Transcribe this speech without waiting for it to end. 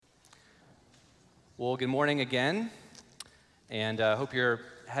Well, good morning again, and hope you're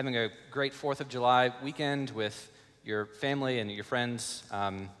having a great 4th of July weekend with your family and your friends.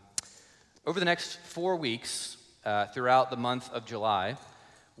 Over the next 4 weeks, throughout the month of July,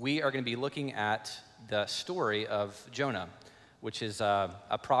 we are going to be looking at the story of Jonah, which is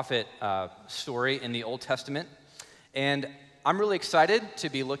a prophet story in the Old Testament. And I'm really excited to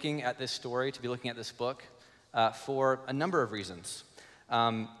be looking at this story, to be looking at this book, for a number of reasons.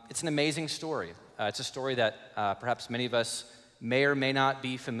 It's an amazing story. It's a story that perhaps many of us may or may not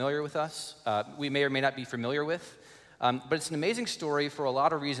be familiar with we may or may not be familiar with. But it's an amazing story for a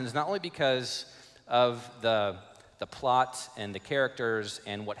lot of reasons, not only because of the plot and the characters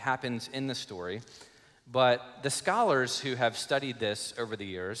and what happens in the story, but the scholars who have studied this over the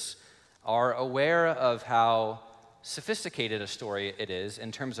years are aware of how sophisticated a story it is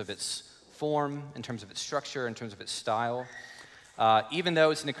in terms of its form, in terms of its structure, in terms of its style. Even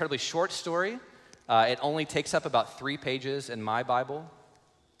though it's an incredibly short story, it only takes up about 3 pages in my Bible.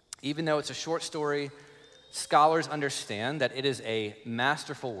 Even though it's a short story, scholars understand that it is a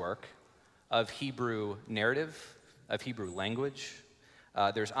masterful work of Hebrew narrative, of Hebrew language.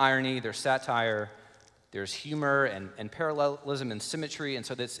 There's irony, there's satire, there's humor and parallelism and symmetry, and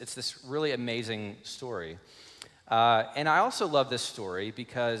so it's this really amazing story. And I also love this story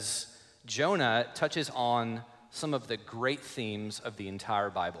because Jonah touches on some of the great themes of the entire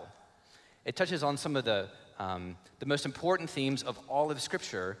Bible. It touches on some of the most important themes of all of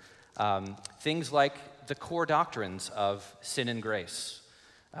Scripture, things like the core doctrines of sin and grace.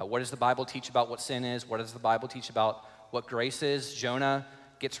 What does the Bible teach about what sin is? What does the Bible teach about what grace is? Jonah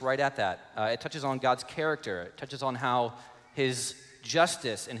gets right at that. It touches on God's character. It touches on how his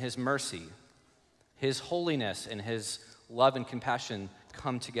justice and his mercy, his holiness and his love and compassion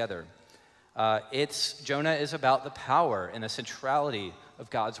come together. Jonah is about the power and the centrality of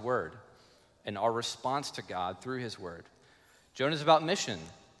God's word and our response to God through his word. Jonah is about mission.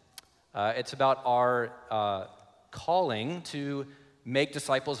 It's about our calling to make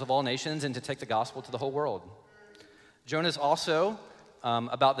disciples of all nations and to take the gospel to the whole world. Jonah is also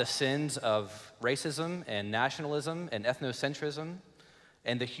about the sins of racism and nationalism and ethnocentrism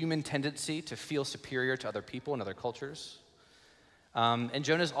and the human tendency to feel superior to other people and other cultures. And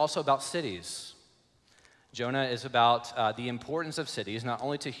Jonah is also about cities. Jonah is about the importance of cities, not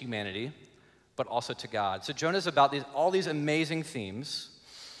only to humanity, but also to God. So Jonah is about all these amazing themes.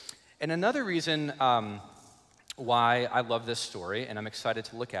 And another reason why I love this story, and I'm excited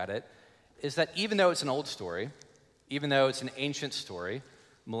to look at it, is that even though it's an old story, even though it's an ancient story,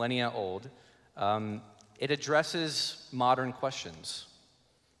 millennia old, it addresses modern questions.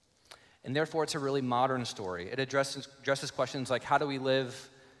 And therefore, it's a really modern story. It addresses questions like, how do we live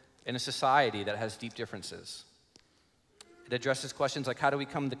in a society that has deep differences? It addresses questions like, how do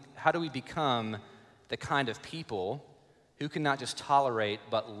we become the kind of people who can not just tolerate,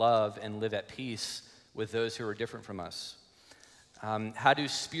 but love and live at peace with those who are different from us? How do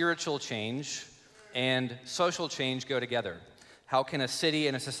spiritual change and social change go together? How can a city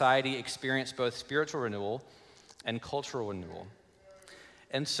and a society experience both spiritual renewal and cultural renewal?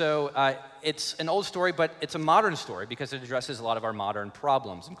 And so it's an old story, but it's a modern story because it addresses a lot of our modern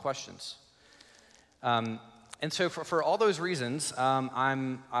problems and questions. And so for all those reasons,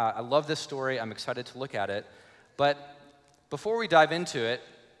 I love this story. I'm excited to look at it. But before we dive into it,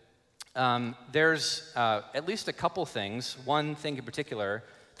 there's at least a couple things, one thing in particular,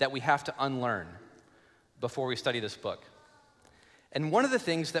 that we have to unlearn before we study this book. And one of the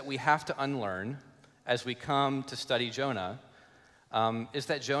things that we have to unlearn as we come to study Jonah is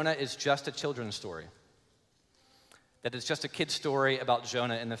that Jonah is just a children's story. That it's just a kid's story about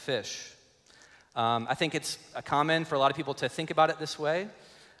Jonah and the fish. I think it's common for a lot of people to think about it this way.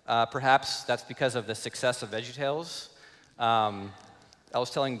 Perhaps that's because of the success of VeggieTales. I was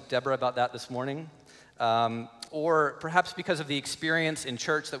telling Deborah about that this morning. Or perhaps because of the experience in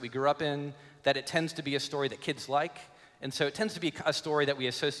church that we grew up in, that it tends to be a story that kids like. And so it tends to be a story that we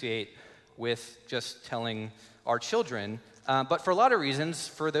associate with just telling our children. But for a lot of reasons,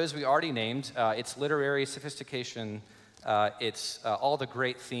 for those we already named, it's literary sophistication, it's all the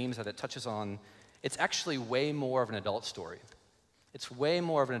great themes that it touches on. It's actually way more of an adult story. It's way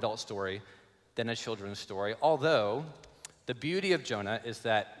more of an adult story than a children's story, although the beauty of Jonah is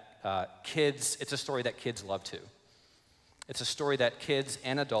that it's a story that kids love too. It's a story that kids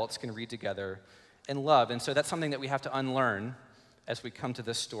and adults can read together and love, and so that's something that we have to unlearn as we come to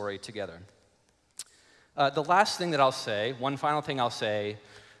this story together. The last thing that I'll say, one final thing I'll say,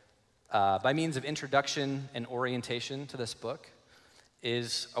 by means of introduction and orientation to this book,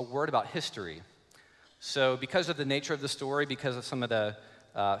 is a word about history. So because of the nature of the story, because of some of the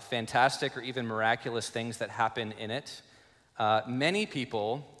fantastic or even miraculous things that happen in it. Many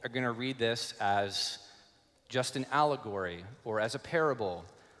people are going to read this as just an allegory or as a parable,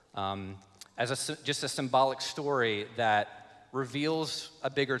 just a symbolic story that reveals a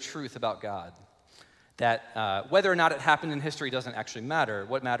bigger truth about God. That whether or not it happened in history doesn't actually matter.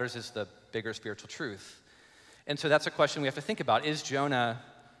 What matters is the bigger spiritual truth. And so that's a question we have to think about. Is Jonah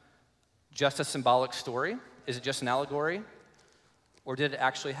just a symbolic story? Is it just an allegory? Or did it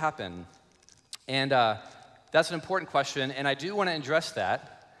actually happen? And that's an important question, and I do want to address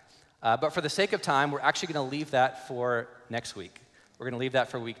that. But for the sake of time, we're actually going to leave that for next week. We're going to leave that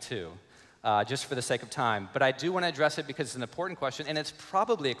for week 2, just for the sake of time. But I do want to address it because it's an important question, and it's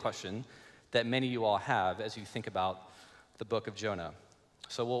probably a question that many of you all have as you think about the book of Jonah.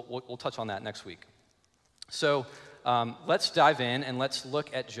 So we'll touch on that next week. So let's dive in and let's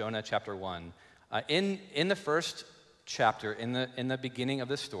look at Jonah chapter 1. In the first chapter, in the beginning of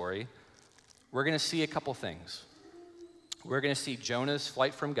this story, we're going to see a couple things. We're going to see Jonah's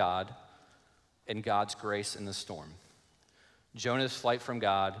flight from God and God's grace in the storm. Jonah's flight from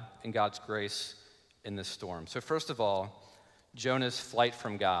God and God's grace in the storm. So first of all, Jonah's flight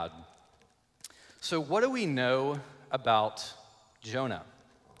from God. So what do we know about Jonah?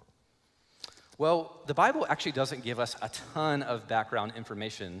 Well, the Bible actually doesn't give us a ton of background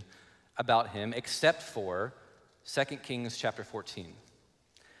information about him except for 2 Kings chapter 14.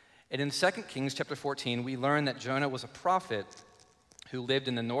 And in 2 Kings chapter 14, we learn that Jonah was a prophet who lived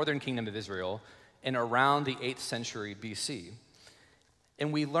in the northern kingdom of Israel in around the 8th century BC.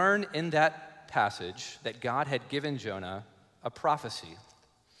 And we learn in that passage that God had given Jonah a prophecy.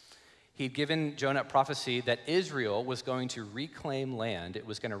 He'd given Jonah a prophecy that Israel was going to reclaim land. It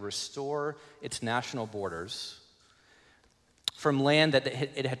was going to restore its national borders from land that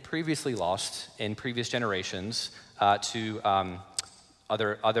it had previously lost in previous generations to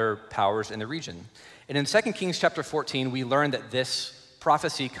other powers in the region. And in 2 Kings chapter 14, we learn that this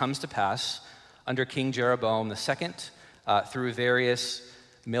prophecy comes to pass under King Jeroboam II through various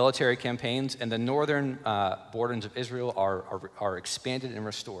military campaigns, and the northern borders of Israel are expanded and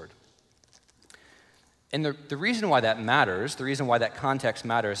restored. And the reason why that matters, the reason why that context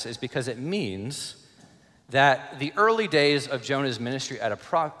matters, is because it means that the early days of Jonah's ministry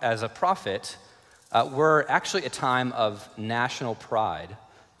as a prophet were actually a time of national pride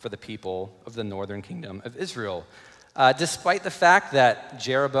for the people of the northern kingdom of Israel. Despite the fact that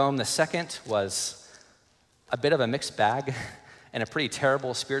Jeroboam II was a bit of a mixed bag and a pretty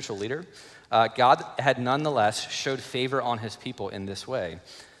terrible spiritual leader, God had nonetheless showed favor on his people in this way.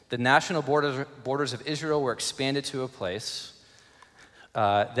 The national borders of Israel were expanded to a place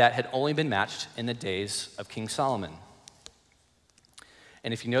that had only been matched in the days of King Solomon.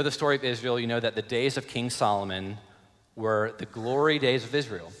 And if you know the story of Israel, you know that the days of King Solomon were the glory days of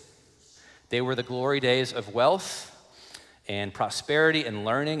Israel. They were the glory days of wealth and prosperity and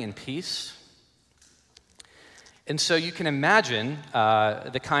learning and peace. And so you can imagine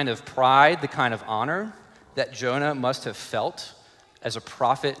the kind of pride, the kind of honor that Jonah must have felt as a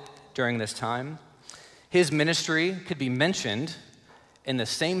prophet during this time. His ministry could be mentioned in the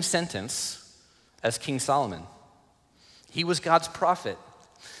same sentence as King Solomon. He was God's prophet,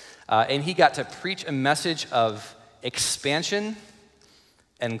 and he got to preach a message of expansion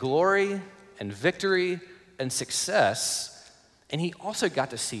and glory and victory and success, and he also got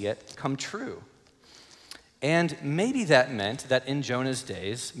to see it come true. And maybe that meant that in Jonah's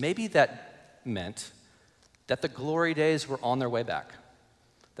days, maybe that meant that the glory days were on their way back,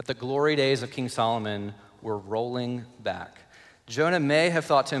 that the glory days of King Solomon were rolling back. Jonah may have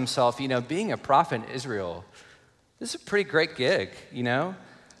thought to himself, being a prophet in Israel, this is a pretty great gig,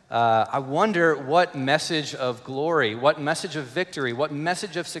 I wonder what message of glory, what message of victory, what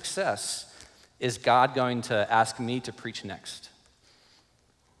message of success is God going to ask me to preach next?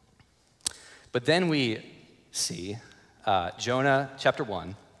 But then we see Jonah chapter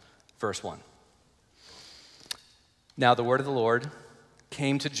 1, verse 1. Now the word of the Lord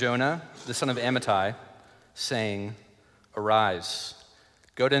came to Jonah, the son of Amittai, saying, "Arise,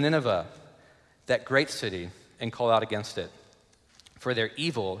 go to Nineveh, that great city, and call out against it, for their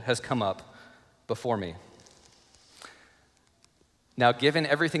evil has come up before me." Now, given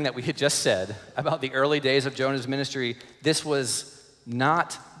everything that we had just said about the early days of Jonah's ministry, this was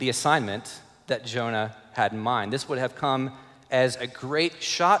not the assignment that Jonah had in mind. This would have come as a great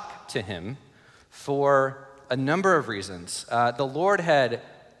shock to him for a number of reasons. The Lord had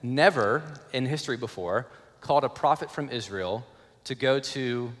never in history before called a prophet from Israel to go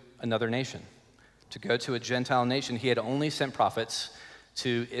to another nation, to go to a Gentile nation. He had only sent prophets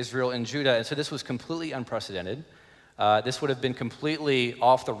to Israel and Judah, and so this was completely unprecedented. This would have been completely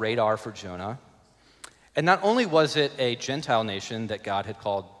off the radar for Jonah. And not only was it a Gentile nation that God had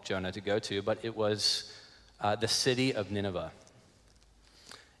called Jonah to go to, but it was the city of Nineveh.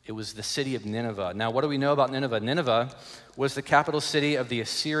 It was the city of Nineveh. Now, what do we know about Nineveh? Nineveh was the capital city of the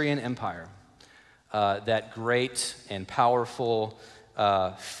Assyrian Empire, that great and powerful,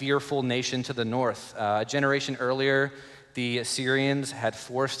 fearful nation to the north. A generation earlier, the Assyrians had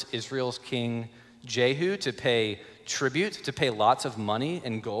forced Israel's king Jehu to pay tribute, to pay lots of money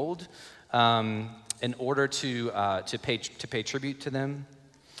and gold in order to pay tribute to them.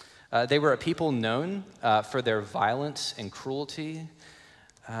 They were a people known for their violence and cruelty.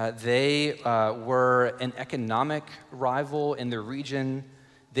 They were an economic rival in the region.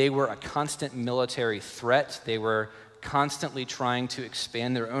 They were a constant military threat. They were constantly trying to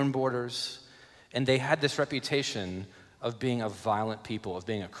expand their own borders. And they had this reputation of being a violent people, of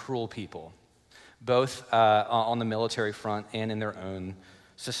being a cruel people, both on the military front and in their own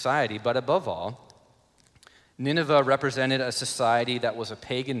society. But above all, Nineveh represented a society that was a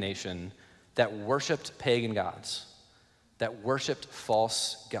pagan nation that worshiped pagan gods, that worshiped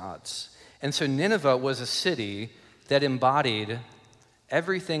false gods. And so Nineveh was a city that embodied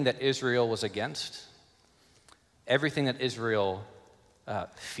everything that Israel was against, everything that Israel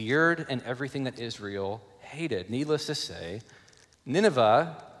feared, and everything that Israel hated. Needless to say,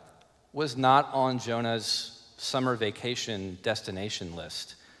 Nineveh was not on Jonah's summer vacation destination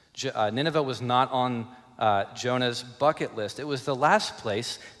list. Nineveh was not on Jonah's bucket list. It was the last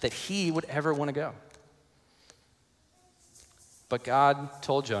place that he would ever want to go. But God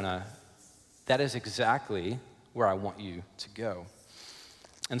told Jonah, that is exactly where I want you to go.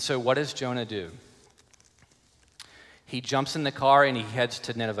 And so what does Jonah do? He jumps in the car and he heads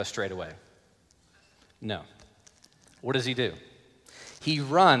to Nineveh straight away. No. What does he do? He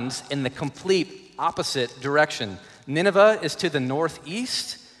runs in the complete opposite direction. Nineveh is to the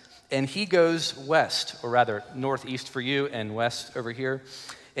northeast, and he goes west, or rather northeast for you and west over here.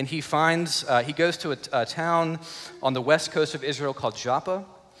 And he goes to a town on the west coast of Israel called Joppa,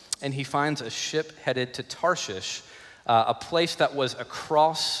 and he finds a ship headed to Tarshish, a place that was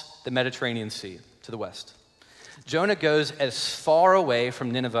across the Mediterranean Sea to the west. Jonah goes as far away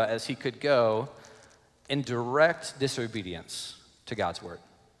from Nineveh as he could go in direct disobedience to God's word.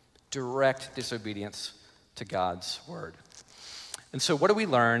 Direct disobedience to God's word. And so what do we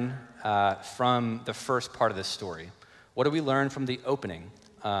learn from the first part of this story? What do we learn from the opening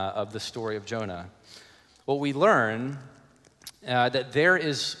of the story of Jonah? Well, we learn that there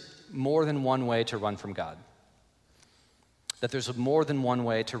is more than one way to run from God. That there's more than one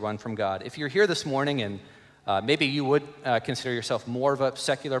way to run from God. If you're here this morning and maybe you would consider yourself more of a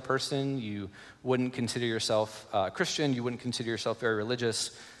secular person, you wouldn't consider yourself a Christian, you wouldn't consider yourself very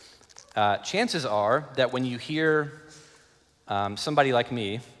religious, chances are that when you hear somebody like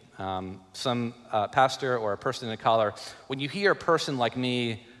me, some pastor or a person in a collar, when you hear a person like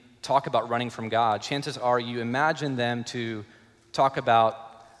me talk about running from God, chances are you imagine them to talk about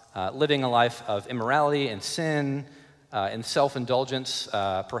living a life of immorality and sin and self-indulgence,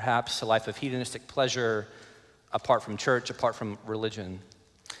 perhaps a life of hedonistic pleasure, apart from church, apart from religion.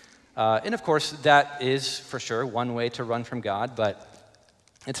 And of course, that is for sure one way to run from God, but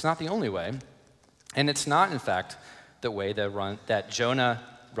it's not the only way. And it's not, in fact, the way that Jonah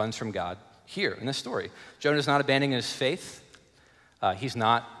runs from God here in this story. Jonah's not abandoning his faith. He's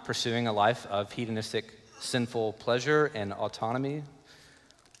not pursuing a life of hedonistic, sinful pleasure and autonomy.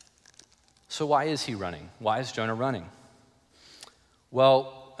 So why is he running? Why is Jonah running?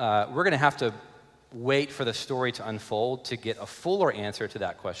 Well, we're going to have to wait for the story to unfold to get a fuller answer to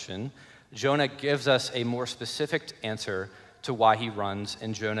that question. Jonah gives us a more specific answer to why he runs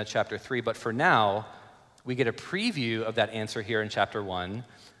in Jonah chapter 3. But for now, we get a preview of that answer here in chapter 1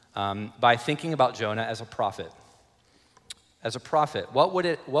 by thinking about Jonah as a prophet. As a prophet, what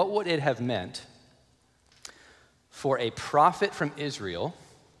would it have meant for a prophet from Israel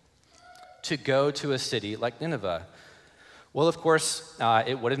to go to a city like Nineveh? Well, of course,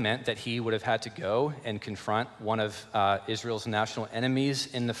 it would have meant that he would have had to go and confront one of Israel's national enemies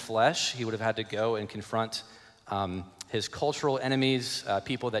in the flesh. He would have had to go and confront his cultural enemies,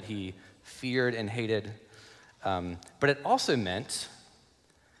 people that he feared and hated. But it also meant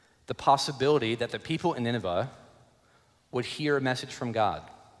the possibility that the people in Nineveh would hear a message from God.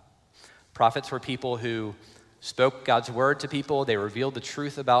 Prophets were people who spoke God's word to people. They revealed the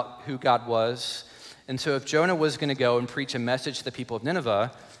truth about who God was. And so if Jonah was going to go and preach a message to the people of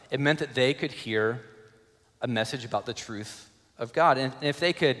Nineveh, it meant that they could hear a message about the truth of God. And if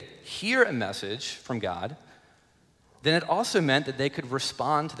they could hear a message from God, then it also meant that they could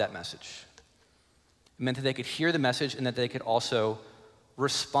respond to that message. It meant that they could hear the message and that they could also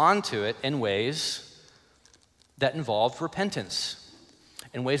respond to it in ways that involved repentance,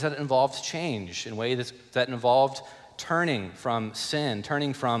 in ways that involved change, in ways that involved turning from sin,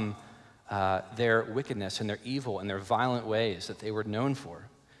 turning from their wickedness and their evil and their violent ways that they were known for.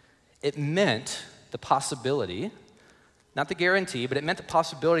 It meant the possibility, not the guarantee, but it meant the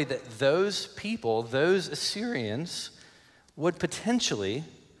possibility that those people, those Assyrians, would potentially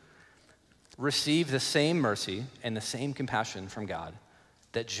receive the same mercy and the same compassion from God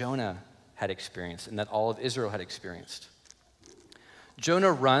that Jonah had experienced and that all of Israel had experienced.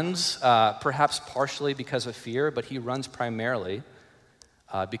 Jonah runs perhaps partially because of fear, but he runs primarily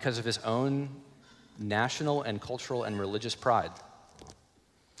because of his own national and cultural and religious pride.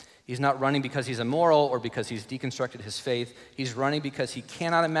 He's not running because he's immoral or because he's deconstructed his faith. He's running because he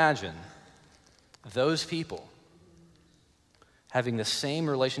cannot imagine those people having the same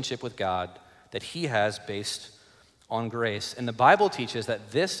relationship with God that he has based on grace. And the Bible teaches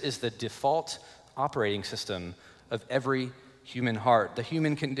that this is the default operating system of every human heart. The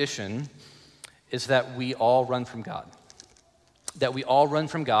human condition is that we all run from God. That we all run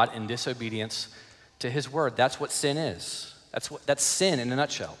from God in disobedience to his word. That's what sin is. That's sin in a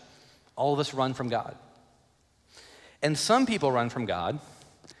nutshell. All of us run from God. And some people run from God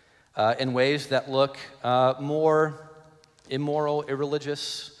in ways that look more immoral,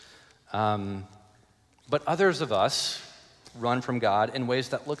 irreligious. But others of us run from God in ways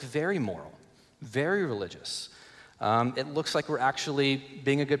that look very moral, very religious. It looks like we're actually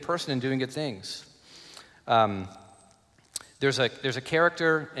being a good person and doing good things. There's a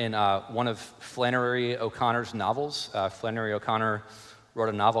character in one of Flannery O'Connor's novels. Flannery O'Connor wrote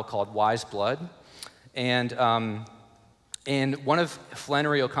a novel called Wise Blood. And one of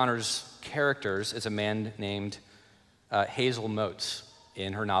Flannery O'Connor's characters is a man named Hazel Motes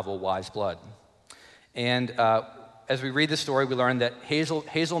in her novel Wise Blood. And as we read the story, we learn that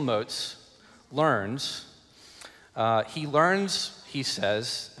Hazel Motes learns, he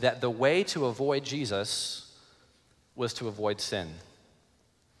says, that the way to avoid Jesus was to avoid sin.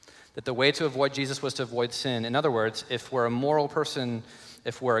 That the way to avoid Jesus was to avoid sin. In other words, if we're a moral person,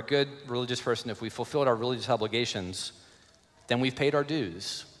 if we're a good religious person, if we fulfilled our religious obligations, then we've paid our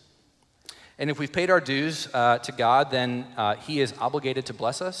dues. And if we've paid our dues to God, then he is obligated to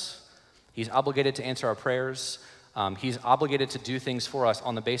bless us. He's obligated to answer our prayers. He's obligated to do things for us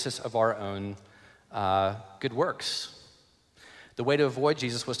on the basis of our own good works. The way to avoid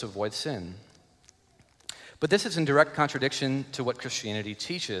Jesus was to avoid sin. But this is in direct contradiction to what Christianity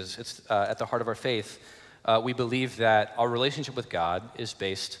teaches. It's at the heart of our faith. We believe that our relationship with God is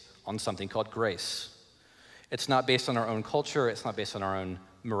based on something called grace. It's not based on our own culture. It's not based on our own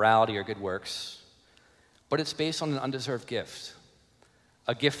morality or good works. But it's based on an undeserved gift.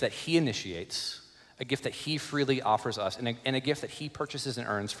 A gift that he initiates, a gift that he freely offers us, and a gift that he purchases and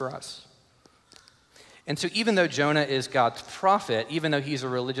earns for us. And so even though Jonah is God's prophet, even though he's a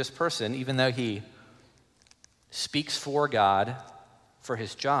religious person, even though he speaks for God for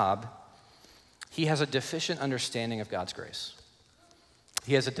his job, he has a deficient understanding of God's grace.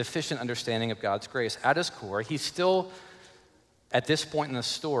 He has a deficient understanding of God's grace. At his core, he's still, at this point in the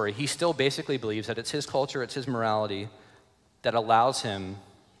story, he still basically believes that it's his culture, it's his morality that allows him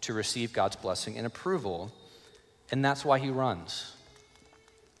to receive God's blessing and approval, and that's why he runs.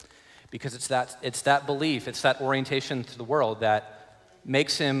 Because it's that belief, it's that orientation to the world that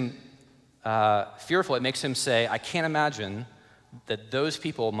makes him fearful. It makes him say, I can't imagine that those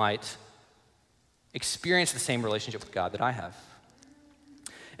people might experience the same relationship with God that I have.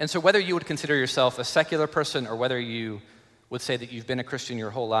 And so whether you would consider yourself a secular person or whether you would say that you've been a Christian your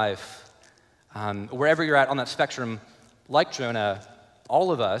whole life, wherever you're at on that spectrum, like Jonah,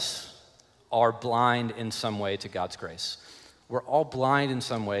 all of us are blind in some way to God's grace. We're all blind in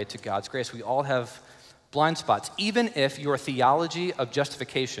some way to God's grace. We all have blind spots, even if your theology of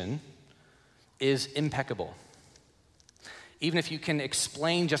justification is impeccable. Even if you can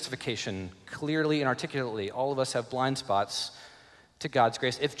explain justification clearly and articulately, all of us have blind spots to God's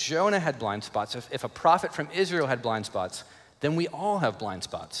grace. If Jonah had blind spots, if a prophet from Israel had blind spots, then we all have blind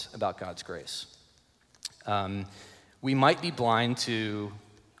spots about God's grace. We might be blind to,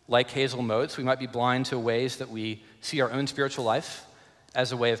 like Hazel Motes, we might be blind to ways that we see our own spiritual life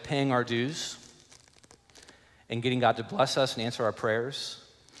as a way of paying our dues and getting God to bless us and answer our prayers.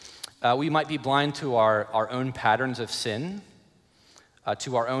 We might be blind to our own patterns of sin,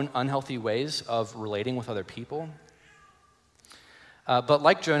 to our own unhealthy ways of relating with other people. But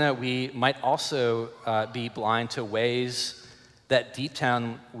like Jonah, we might also be blind to ways that deep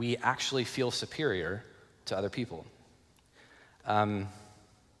down we actually feel superior to other people.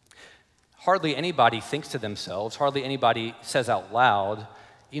 hardly anybody thinks to themselves, hardly anybody says out loud,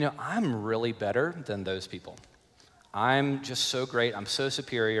 I'm really better than those people. I'm just so great, I'm so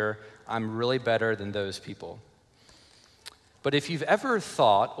superior, I'm really better than those people. But if you've ever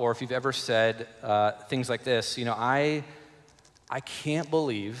thought, or if you've ever said things like this, I can't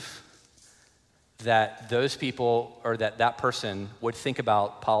believe that those people or that person would think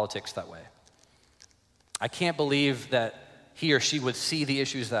about politics that way. I can't believe that he or she would see the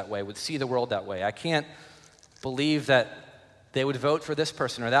issues that way, would see the world that way. I can't believe that they would vote for this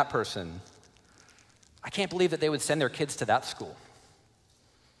person or that person. I can't believe that they would send their kids to that school.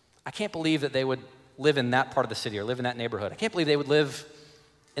 I can't believe that they would live in that part of the city or live in that neighborhood. I can't believe they would live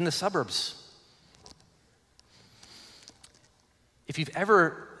in the suburbs. If you've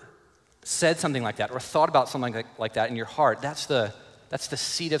ever said something like that or thought about something like that in your heart, that's the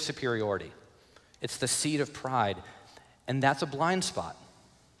seed of superiority. It's the seed of pride, and that's a blind spot.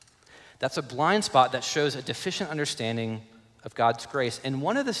 That's a blind spot that shows a deficient understanding of God's grace. And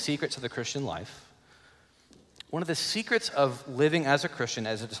one of the secrets of the Christian life, one of the secrets of living as a Christian,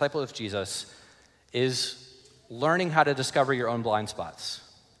 as a disciple of Jesus, is learning how to discover your own blind spots.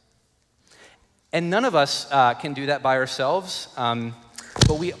 And none of us can do that by ourselves,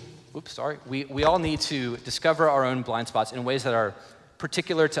 but we all need to discover our own blind spots in ways that are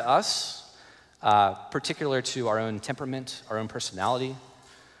particular to us, particular to our own temperament, our own personality,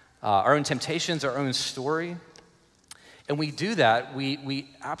 our own temptations, our own story. And we do that, we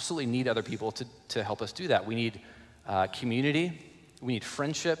absolutely need other people to help us do that. We need community, we need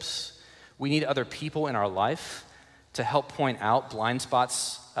friendships, we need other people in our life to help point out blind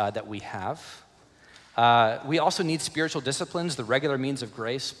spots that we have. We also need spiritual disciplines, the regular means of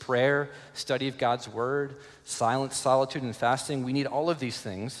grace, prayer, study of God's word, silence, solitude, and fasting. We need all of these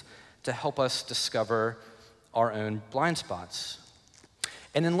things to help us discover our own blind spots.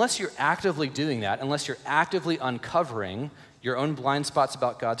 And unless you're actively doing that, unless you're actively uncovering your own blind spots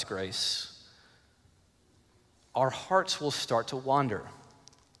about God's grace, our hearts will start to wander.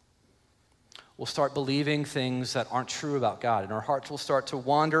 We'll start believing things that aren't true about God, and our hearts will start to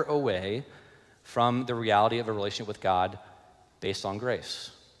wander away from the reality of a relationship with God based on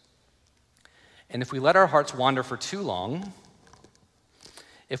grace. And if we let our hearts wander for too long,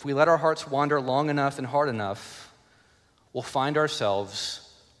 if we let our hearts wander long enough and hard enough, we'll find ourselves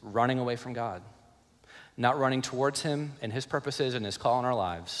running away from God, not running towards him and his purposes and his call in our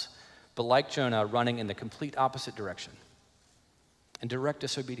lives, but like Jonah, running in the complete opposite direction, in direct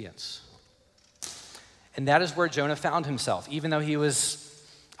disobedience. And that is where Jonah found himself. Even though he was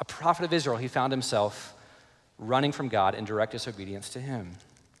a prophet of Israel, he found himself running from God in direct disobedience to him.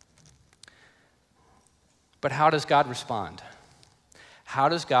 But how does God respond? How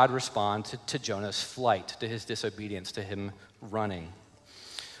does God respond to Jonah's flight, to his disobedience, to him running?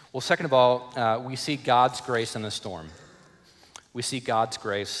 Well, second of all, we see God's grace in the storm. We see God's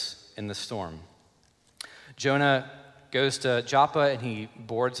grace in the storm. Jonah goes to Joppa and he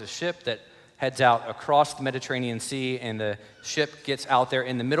boards a ship that heads out across the Mediterranean Sea, and the ship gets out there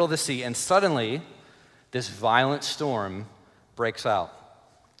in the middle of the sea, and suddenly this violent storm breaks out.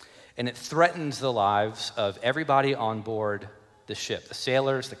 And it threatens the lives of everybody on board the ship, the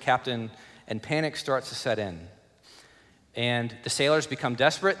sailors, the captain, and panic starts to set in. And the sailors become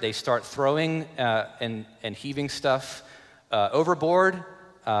desperate. They start throwing and heaving stuff overboard,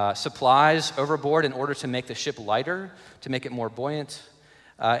 supplies overboard in order to make the ship lighter, to make it more buoyant.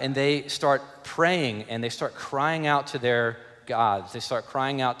 And they start praying and they start crying out to their gods. They start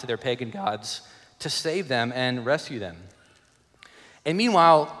crying out to their pagan gods to save them and rescue them. And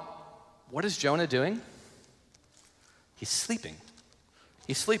meanwhile, what is Jonah doing? He's sleeping.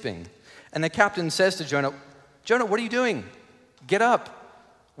 He's sleeping. And the captain says to Jonah, "Jonah, what are you doing? Get up.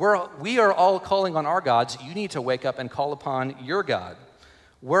 We are all calling on our gods. You need to wake up and call upon your God.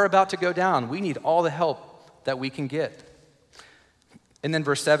 We're about to go down. We need all the help that we can get." And then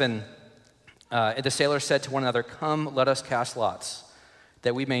verse 7, the sailors said to one another, "Come, let us cast lots,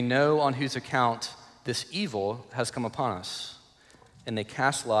 that we may know on whose account this evil has come upon us." And they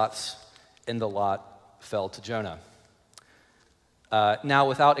cast lots, and the lot fell to Jonah. Now,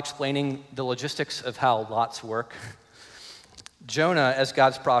 without explaining the logistics of how lots work, Jonah, as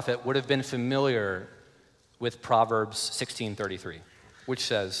God's prophet, would have been familiar with Proverbs 16:33, which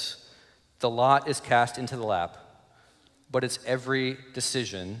says, "The lot is cast into the lap, but its every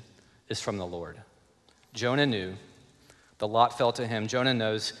decision is from the Lord." Jonah knew. The lot fell to him. Jonah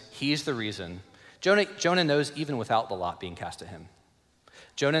knows he's the reason. Jonah knows even without the lot being cast to him.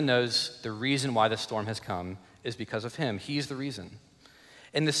 Jonah knows the reason why the storm has come is because of him. He's the reason.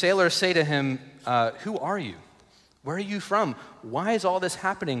 And the sailors say to him, "Who are you? Where are you from? Why is all this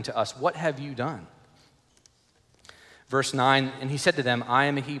happening to us? What have you done? Verse 9, and he said to them, I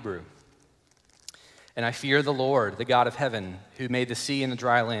am a Hebrew, and I fear the Lord, the God of heaven, who made the sea and the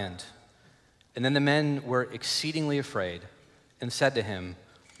dry land. And then the men were exceedingly afraid and said to him,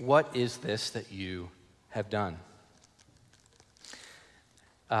 what is this that you have done?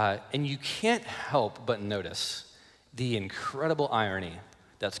 And you can't help but notice the incredible irony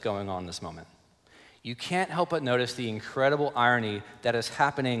that's going on in this moment. You can't help but notice the incredible irony that is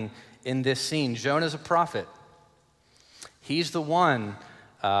happening in this scene. Jonah's a prophet. He's the one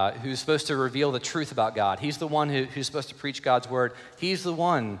who's supposed to reveal the truth about God. He's the one who's supposed to preach God's word. He's the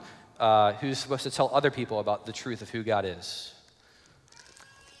one who's supposed to tell other people about the truth of who God is.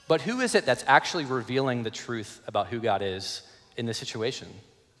 But who is it that's actually revealing the truth about who God is in this situation?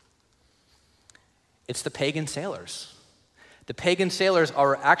 It's the pagan sailors. The pagan sailors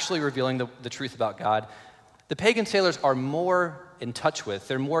are actually revealing the truth about God. The pagan sailors are more in touch with,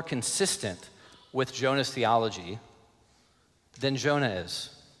 they're more consistent with Jonah's theology than Jonah is.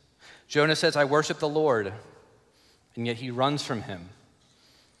 Jonah says, I worship the Lord, and yet he runs from him.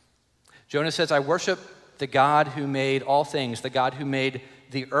 Jonah says, I worship the God who made all things, the God who made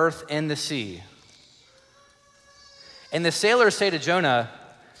the earth and the sea. And the sailors say to Jonah,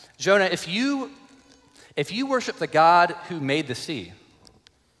 Jonah, if you worship the God who made the sea,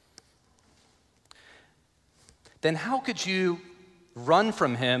 then how could you run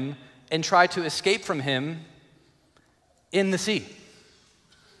from him and try to escape from him in the sea?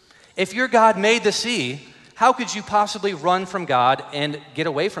 If your God made the sea, how could you possibly run from God and get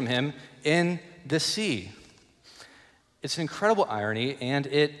away from him in the sea? It's an incredible irony, and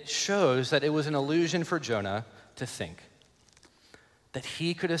it shows that it was an illusion for Jonah to think that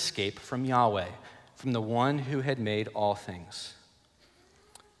he could escape from Yahweh, from the one who had made all things.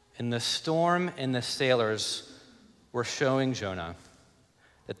 And the storm and the sailors were showing Jonah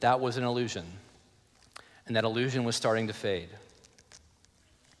that that was an illusion, and that illusion was starting to fade.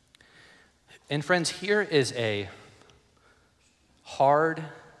 And friends, here is a hard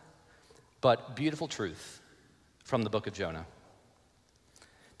but beautiful truth from the book of Jonah,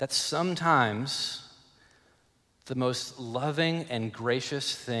 that sometimes the most loving and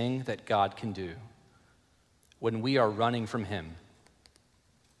gracious thing that God can do when we are running from him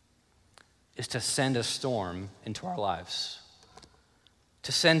is to send a storm into our lives,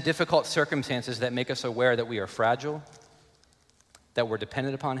 to send difficult circumstances that make us aware that we are fragile, that we're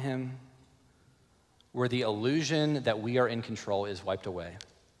dependent upon him, where the illusion that we are in control is wiped away.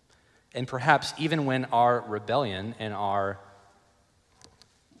 And perhaps even when our rebellion and our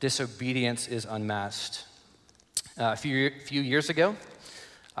disobedience is unmasked. A few years ago,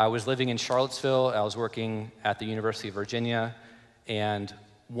 I was living in Charlottesville. I was working at the University of Virginia, and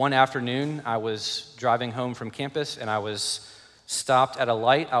one afternoon I was driving home from campus, and I was stopped at a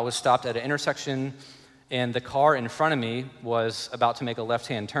light. I was stopped at an intersection, and the car in front of me was about to make a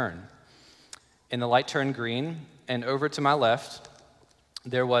left-hand turn. And the light turned green, and over to my left,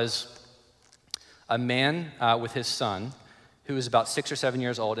 there was a man with his son who was about 6 or 7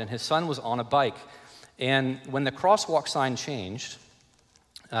 years old, and his son was on a bike. And when the crosswalk sign changed,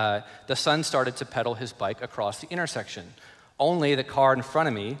 the son started to pedal his bike across the intersection. Only the car in front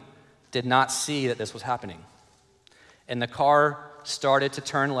of me did not see that this was happening. And the car started to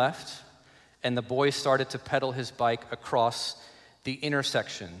turn left, and the boy started to pedal his bike across the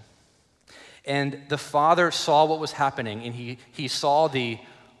intersection. And the father saw what was happening, and he saw the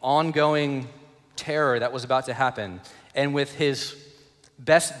ongoing terror that was about to happen. And with his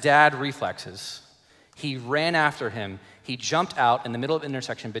best dad reflexes, he ran after him. He jumped out in the middle of the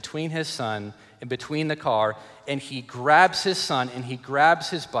intersection between his son and between the car, and he grabs his son and he grabs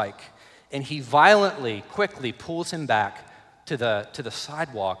his bike, and he violently, quickly pulls him back to the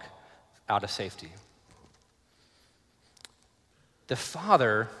sidewalk out of safety. The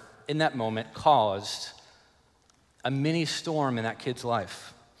father, in that moment, caused a mini storm in that kid's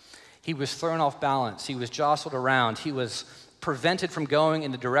life. He was thrown off balance. He was jostled around. He was prevented from going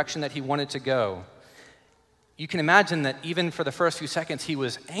in the direction that he wanted to go. You can imagine that even for the first few seconds, he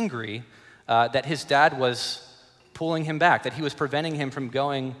was angry that his dad was pulling him back, that he was preventing him from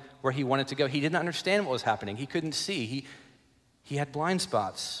going where he wanted to go. He didn't understand what was happening. He couldn't see. He had blind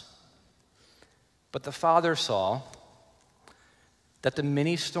spots. But the father saw that the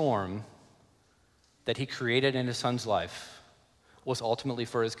mini storm that he created in his son's life was ultimately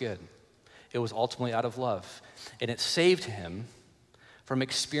for his good. It was ultimately out of love. And it saved him from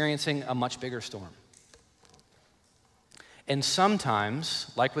experiencing a much bigger storm. And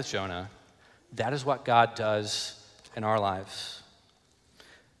sometimes, like with Jonah, that is what God does in our lives.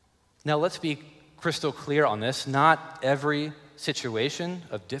 Now let's be crystal clear on this. Not every situation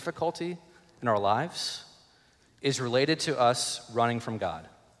of difficulty in our lives is related to us running from God.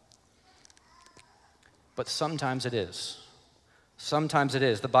 But sometimes it is. Sometimes it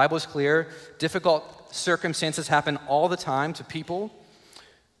is. The Bible is clear. Difficult circumstances happen all the time to people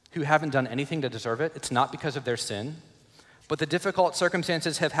who haven't done anything to deserve it. It's not because of their sin. But the difficult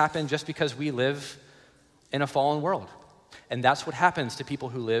circumstances have happened just because we live in a fallen world. And that's what happens to people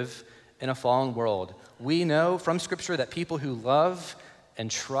who live in a fallen world. We know from Scripture that people who love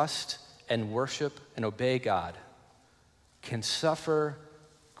and trust and worship and obey God can suffer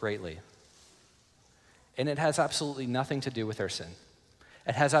greatly. And it has absolutely nothing to do with their sin.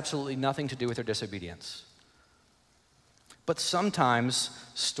 It has absolutely nothing to do with their disobedience. But sometimes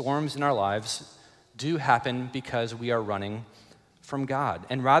storms in our lives do happen because we are running from God.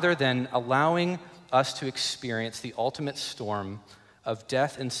 And rather than allowing us to experience the ultimate storm of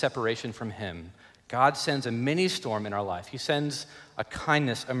death and separation from Him, God sends a mini storm in our life. He sends a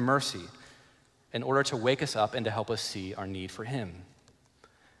kindness, a mercy, in order to wake us up and to help us see our need for Him.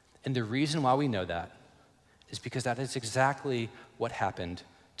 And the reason why we know that is because that is exactly what happened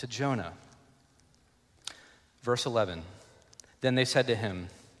to Jonah. Verse 11, then they said to him,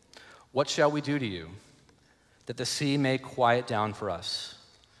 "What shall we do to you, that the sea may quiet down for us?"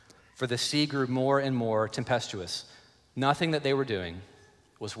 For the sea grew more and more tempestuous. Nothing that they were doing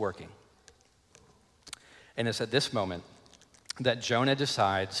was working. And it's at this moment that Jonah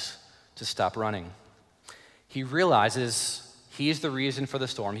decides to stop running. He realizes he's the reason for the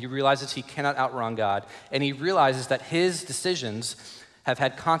storm. He realizes he cannot outrun God. And he realizes that his decisions have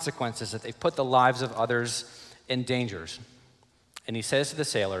had consequences, that they've put the lives of others in dangers. And he says to the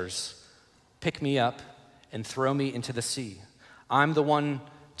sailors, "Pick me up and throw me into the sea. I'm the one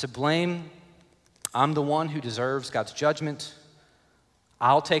to blame. I'm the one who deserves God's judgment.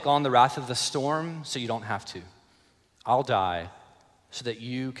 I'll take on the wrath of the storm so you don't have to. I'll die so that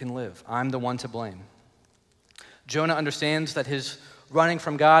you can live. I'm the one to blame." Jonah understands that his running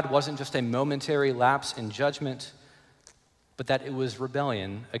from God wasn't just a momentary lapse in judgment, but that it was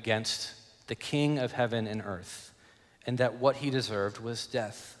rebellion against the King of heaven and earth, and that what he deserved was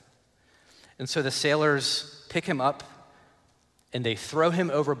death. And so the sailors pick him up and they throw him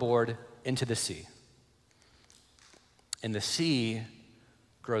overboard into the sea. And the sea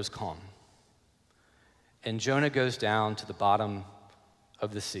grows calm. And Jonah goes down to the bottom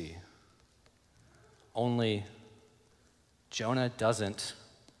of the sea. Only Jonah doesn't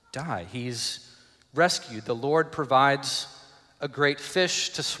die. He's rescued. The Lord provides a great fish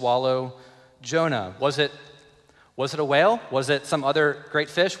to swallow Jonah. Was it a whale? Was it some other great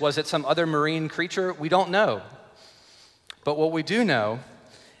fish? Was it some other marine creature? We don't know. But what we do know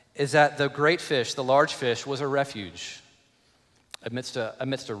is that the great fish, the large fish, was a refuge amidst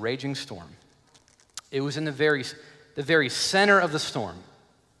a raging storm. It was in the very center of the storm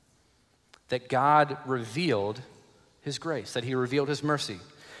that God revealed his grace, that he revealed his mercy.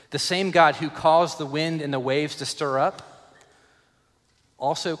 The same God who caused the wind and the waves to stir up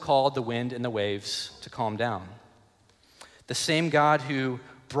also called the wind and the waves to calm down. The same God who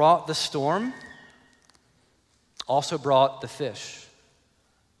brought the storm also brought the fish.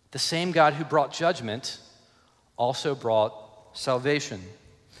 The same God who brought judgment also brought salvation.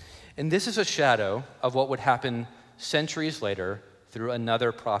 And this is a shadow of what would happen centuries later through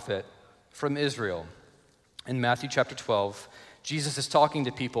another prophet from Israel. In Matthew chapter 12, Jesus is talking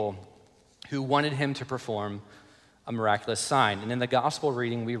to people who wanted him to perform a miraculous sign. And in the gospel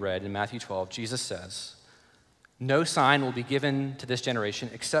reading we read in Matthew 12, Jesus says, "No sign will be given to this generation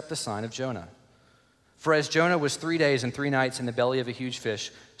except the sign of Jonah. For as Jonah was 3 days and 3 nights in the belly of a huge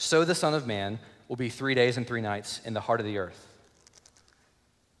fish, so the Son of Man will be 3 days and 3 nights in the heart of the earth."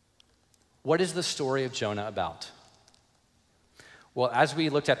 What is the story of Jonah about? Well, as we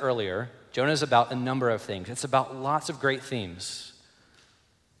looked at earlier, Jonah is about a number of things. It's about lots of great themes.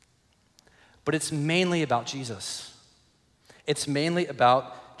 But it's mainly about Jesus. It's mainly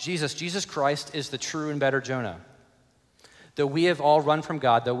about Jesus. Jesus Christ is the true and better Jonah. Though we have all run from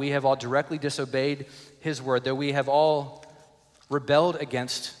God, though we have all directly disobeyed his word, though we have all rebelled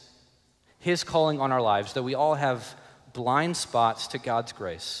against his calling on our lives, though we all have blind spots to God's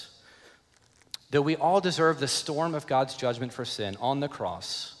grace, though we all deserve the storm of God's judgment for sin on the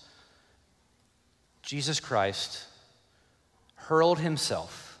cross, Jesus Christ hurled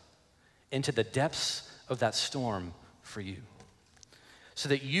himself into the depths of that storm for you, so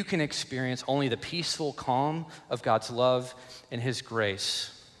that you can experience only the peaceful calm of God's love and his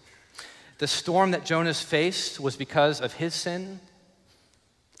grace. The storm that Jonah's faced was because of his sin,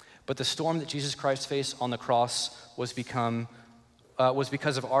 but the storm that Jesus Christ faced on the cross was because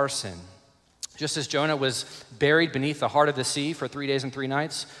of our sin. Just as Jonah was buried beneath the heart of the sea for 3 days and 3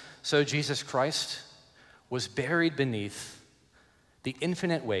 nights, so Jesus Christ was buried beneath the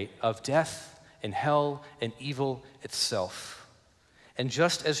infinite weight of death and hell and evil itself. And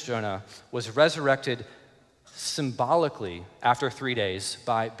just as Jonah was resurrected symbolically after 3 days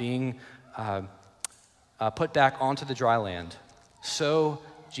by being put back onto the dry land, so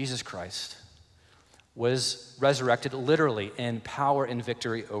Jesus Christ was resurrected literally in power and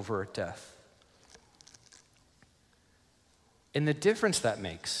victory over death. And the difference that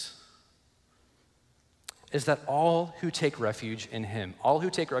makes is that all who take refuge in him, all who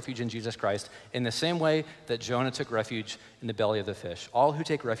take refuge in Jesus Christ, in the same way that Jonah took refuge in the belly of the fish, all who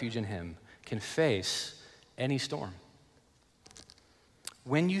take refuge in him can face any storm.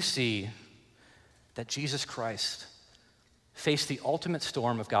 When you see that Jesus Christ faced the ultimate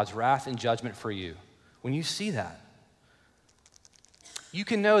storm of God's wrath and judgment for you, when you see that, you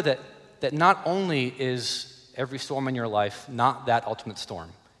can know that not only is every storm in your life not that ultimate storm.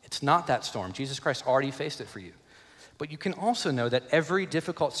 It's not that storm. Jesus Christ already faced it for you. But you can also know that every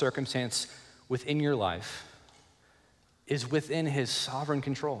difficult circumstance within your life is within his sovereign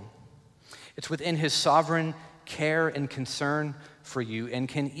control. It's within his sovereign care and concern for you, and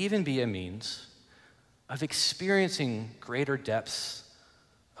can even be a means of experiencing greater depths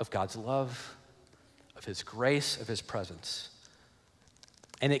of God's love, of his grace, of his presence.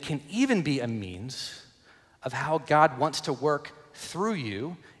 And it can even be a means of how God wants to work through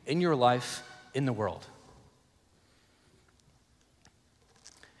you in your life in the world.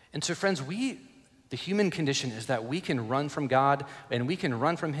 And so, friends, the human condition is that we can run from God, and we can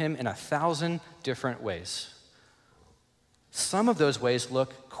run from him in 1,000 different ways. Some of those ways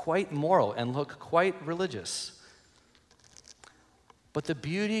look quite moral and look quite religious. But the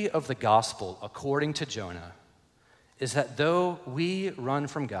beauty of the gospel, according to Jonah, is that though we run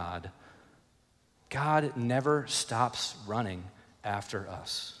from God, God never stops running after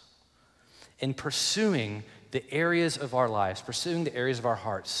us. In pursuing the areas of our lives, pursuing the areas of our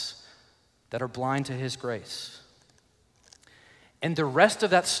hearts that are blind to his grace. And the rest of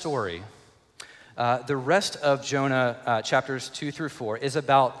that story, the rest of Jonah chapters 2 through 4 is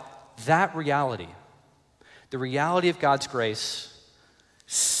about that reality, the reality of God's grace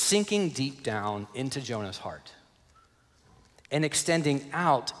sinking deep down into Jonah's heart and extending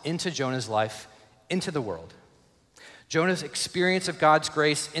out into Jonah's life, into the world. Jonah's experience of God's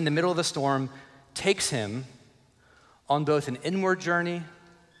grace in the middle of the storm takes him on both an inward journey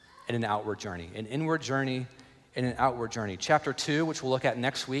and an outward journey, an inward journey and an outward journey. Chapter 2, which we'll look at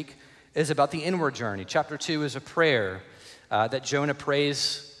next week, is about the inward journey. Chapter 2 is a prayer that Jonah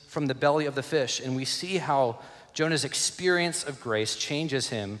prays from the belly of the fish, and we see how Jonah's experience of grace changes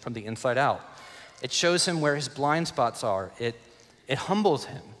him from the inside out. It shows him where his blind spots are. It humbles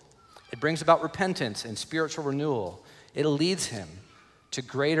him. It brings about repentance and spiritual renewal. It leads him to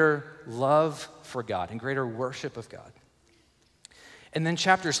greater love for God and greater worship of God. And then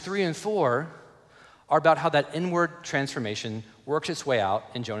chapters 3 and 4 are about how that inward transformation works its way out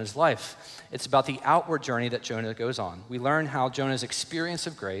in Jonah's life. It's about the outward journey that Jonah goes on. We learn how Jonah's experience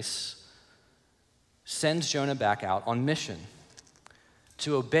of grace sends Jonah back out on mission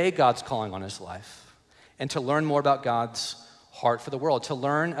to obey God's calling on his life and to learn more about God's heart for the world, to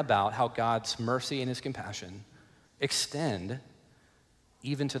learn about how God's mercy and his compassion extend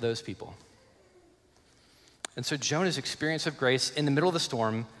even to those people. And so Jonah's experience of grace in the middle of the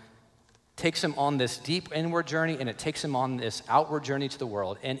storm takes him on this deep inward journey, and it takes him on this outward journey to the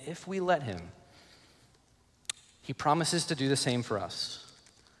world. And if we let him, he promises to do the same for us.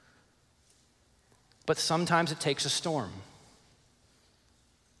 But sometimes it takes a storm.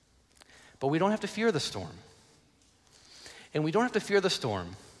 But we don't have to fear the storm. And we don't have to fear the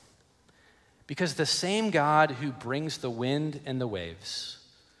storm because the same God who brings the wind and the waves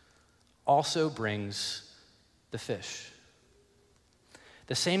also brings the fish.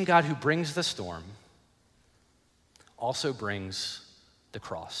 The same God who brings the storm also brings the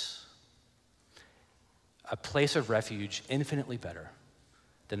cross, a place of refuge infinitely better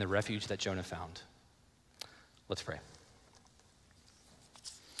than the refuge that Jonah found. Let's pray.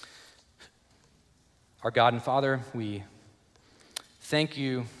 Our God and Father, we thank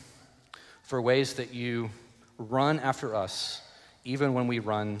you for ways that you run after us, even when we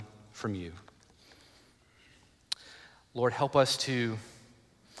run from you. Lord, help us to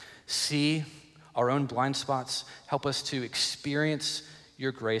see our own blind spots. Help us to experience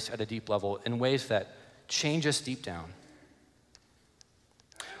your grace at a deep level in ways that change us deep down.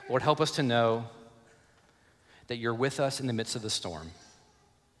 Lord, help us to know that you're with us in the midst of the storm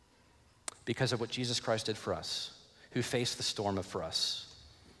because of what Jesus Christ did for us, who faced the storm for us.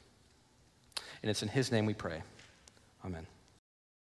 And it's in his name we pray. Amen.